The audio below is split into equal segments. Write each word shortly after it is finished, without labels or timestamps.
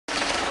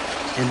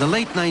In the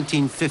late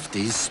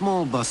 1950s,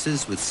 small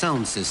buses with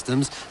sound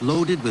systems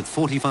loaded with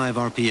 45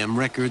 RPM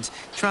records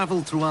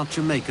traveled throughout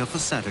Jamaica for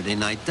Saturday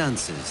night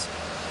dances.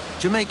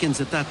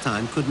 Jamaicans at that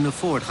time couldn't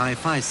afford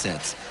hi-fi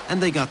sets,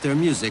 and they got their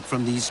music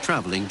from these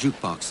traveling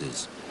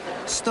jukeboxes.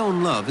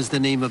 Stone Love is the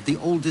name of the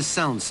oldest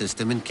sound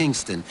system in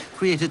Kingston,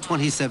 created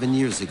 27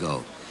 years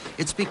ago.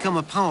 It's become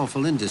a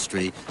powerful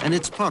industry, and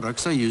its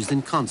products are used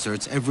in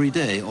concerts every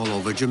day all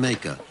over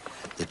Jamaica.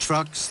 The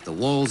trucks, the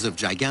walls of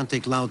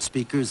gigantic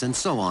loudspeakers, and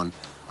so on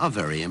are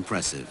very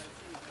impressive.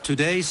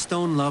 Today,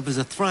 Stone Love is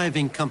a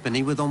thriving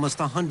company with almost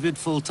 100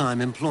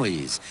 full-time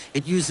employees.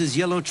 It uses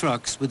yellow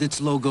trucks with its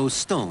logo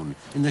Stone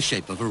in the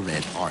shape of a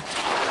red heart.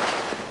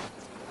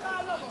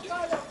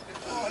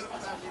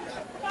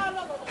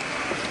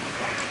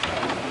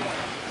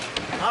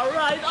 All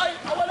right,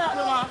 I want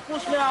that,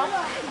 push me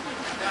out.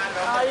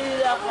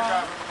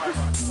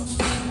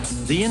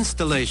 The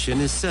installation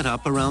is set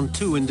up around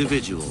two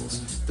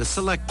individuals. The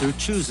selector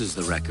chooses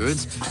the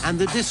records, and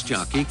the disc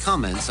jockey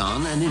comments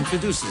on and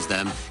introduces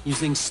them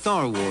using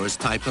Star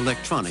Wars-type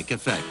electronic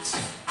effects.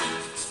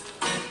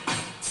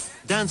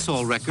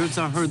 Dancehall records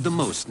are heard the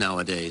most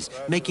nowadays,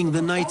 making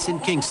the nights in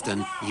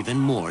Kingston even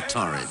more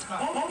torrid.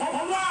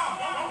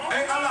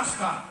 Hey,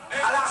 Alaska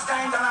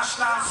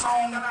international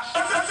song.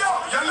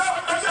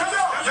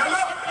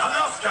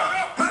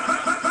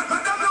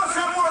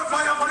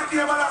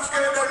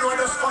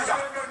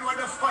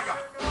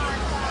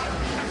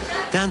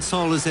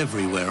 Dancehall is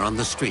everywhere on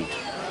the street.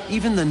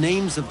 Even the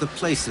names of the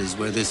places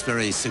where this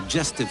very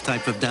suggestive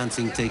type of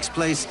dancing takes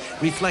place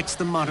reflects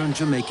the modern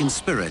Jamaican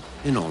spirit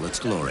in all its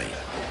glory.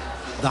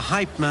 The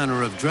hype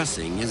manner of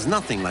dressing is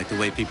nothing like the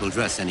way people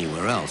dress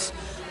anywhere else.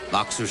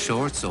 Boxer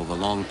shorts over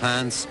long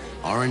pants,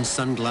 orange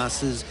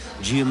sunglasses,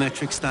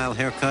 geometric-style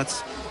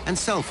haircuts, and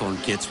cell phone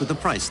kits with the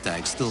price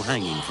tag still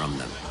hanging from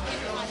them.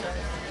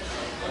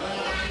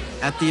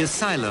 At the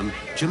Asylum,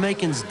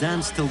 Jamaicans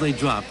dance till they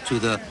drop to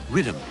the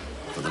rhythm,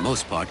 for the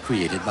most part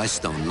created by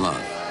Stone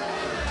Love.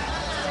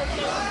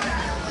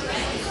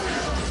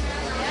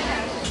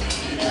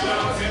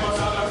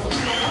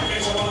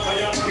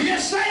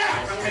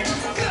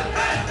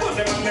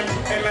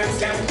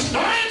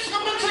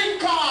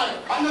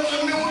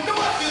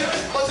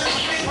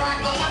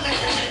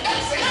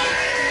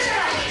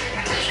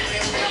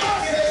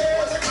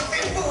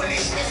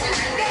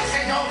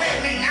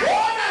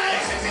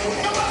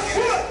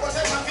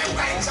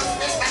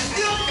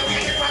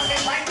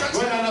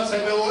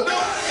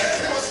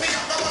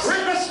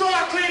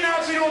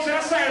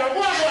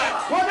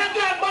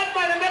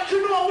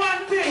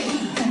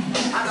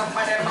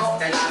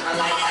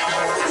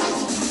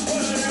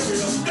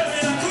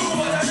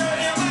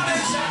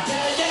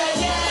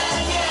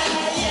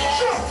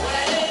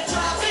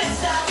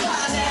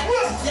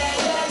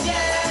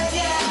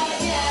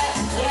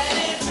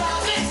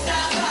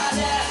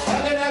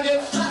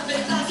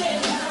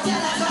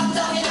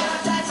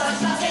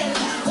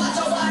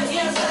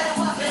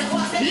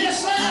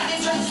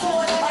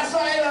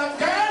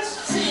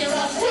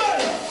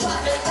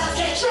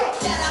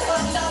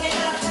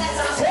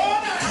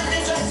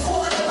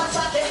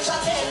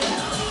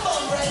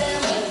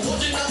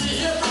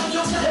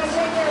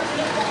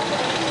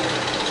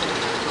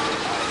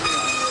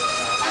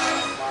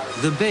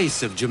 The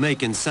base of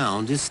Jamaican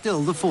sound is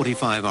still the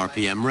 45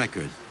 RPM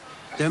record.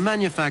 They're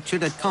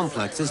manufactured at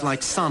complexes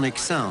like Sonic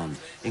Sound,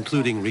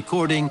 including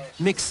recording,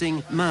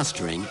 mixing,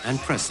 mastering, and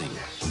pressing.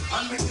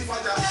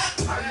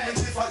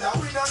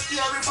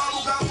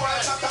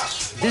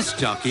 Disc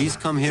jockeys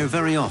come here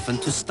very often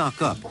to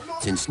stock up,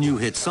 since new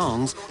hit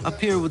songs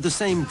appear with the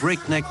same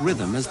breakneck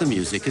rhythm as the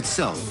music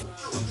itself.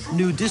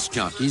 New disc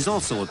jockeys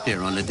also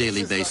appear on a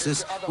daily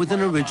basis with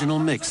an original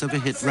mix of a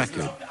hit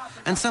record,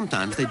 and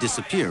sometimes they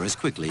disappear as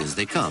quickly as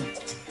they come.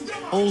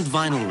 Old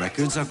vinyl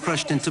records are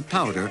crushed into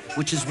powder,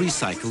 which is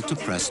recycled to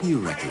press new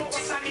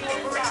records.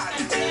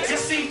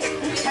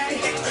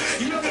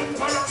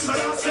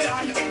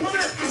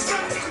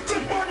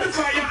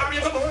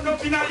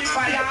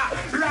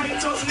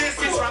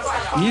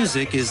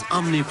 Music is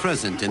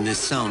omnipresent in this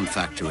sound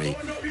factory,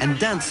 and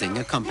dancing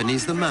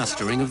accompanies the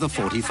mastering of the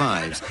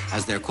 45s,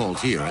 as they're called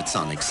here at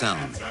Sonic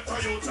Sound.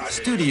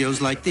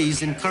 Studios like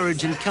these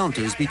encourage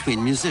encounters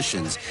between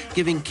musicians,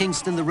 giving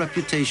Kingston the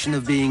reputation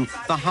of being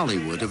the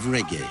Hollywood of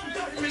reggae.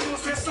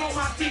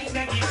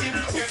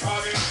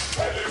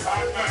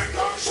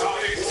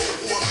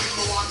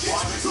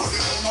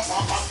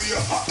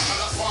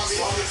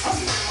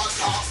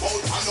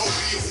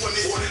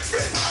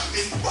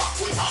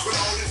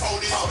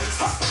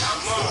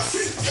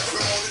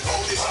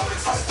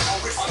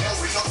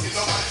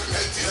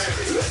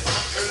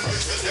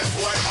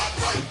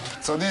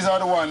 So these are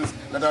the ones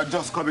that are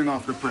just coming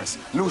off the press.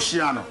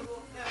 Luciano.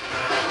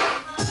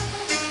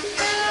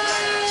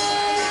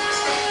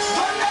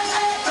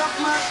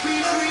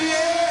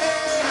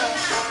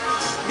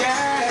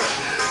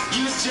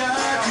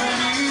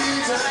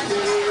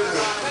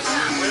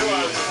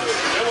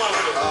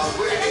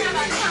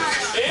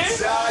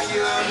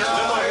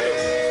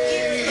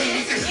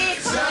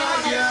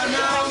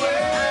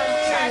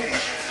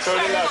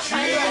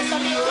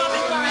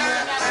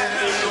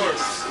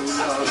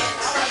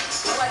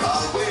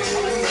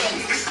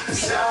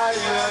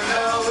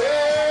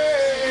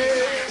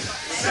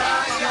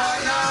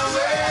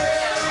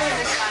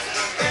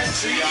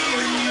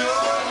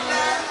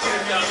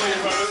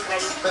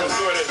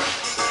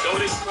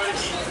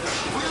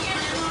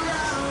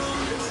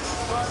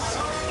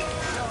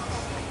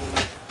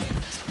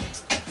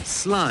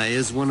 Sly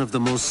is one of the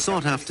most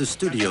sought-after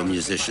studio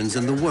musicians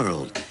in the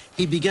world.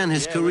 He began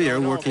his career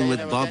working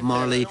with Bob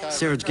Marley,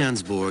 Serge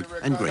Gainsbourg,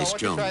 and Grace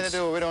Jones.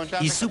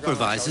 He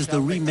supervises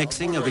the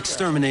remixing of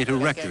Exterminator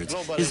Records,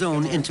 his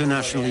own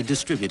internationally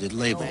distributed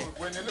label.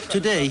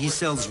 Today, he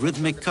sells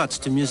rhythmic cuts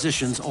to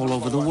musicians all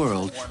over the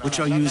world, which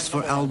are used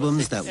for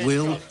albums that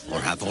will or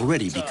have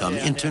already become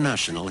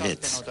international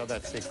hits.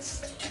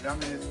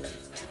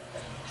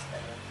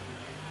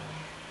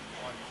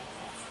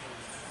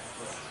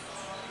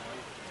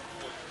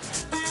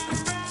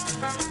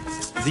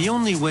 The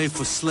only way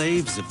for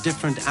slaves of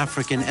different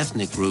African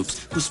ethnic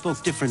groups who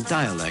spoke different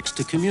dialects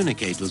to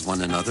communicate with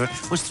one another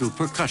was through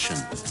percussion.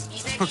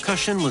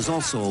 Percussion was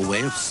also a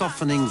way of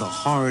softening the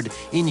hard,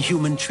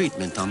 inhuman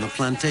treatment on the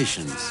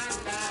plantations.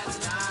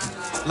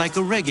 Like a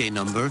reggae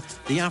number,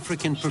 the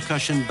African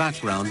percussion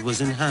background was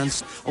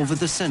enhanced over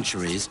the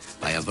centuries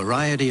by a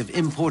variety of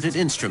imported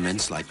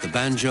instruments like the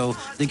banjo,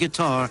 the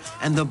guitar,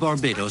 and the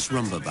Barbados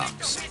rumba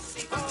box.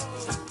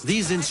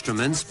 These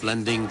instruments,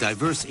 blending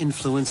diverse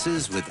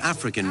influences with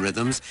African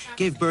rhythms,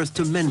 gave birth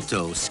to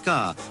mento,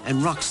 ska,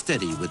 and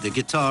rocksteady with the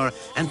guitar,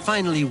 and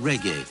finally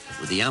reggae,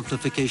 with the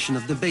amplification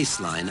of the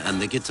bass line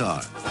and the guitar.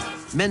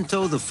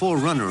 Mento, the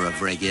forerunner of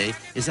reggae,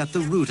 is at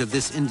the root of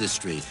this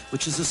industry,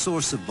 which is a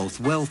source of both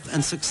wealth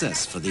and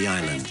success for the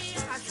island.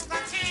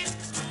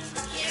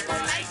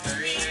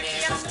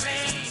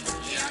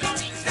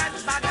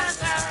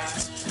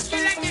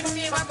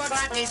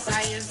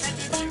 Science.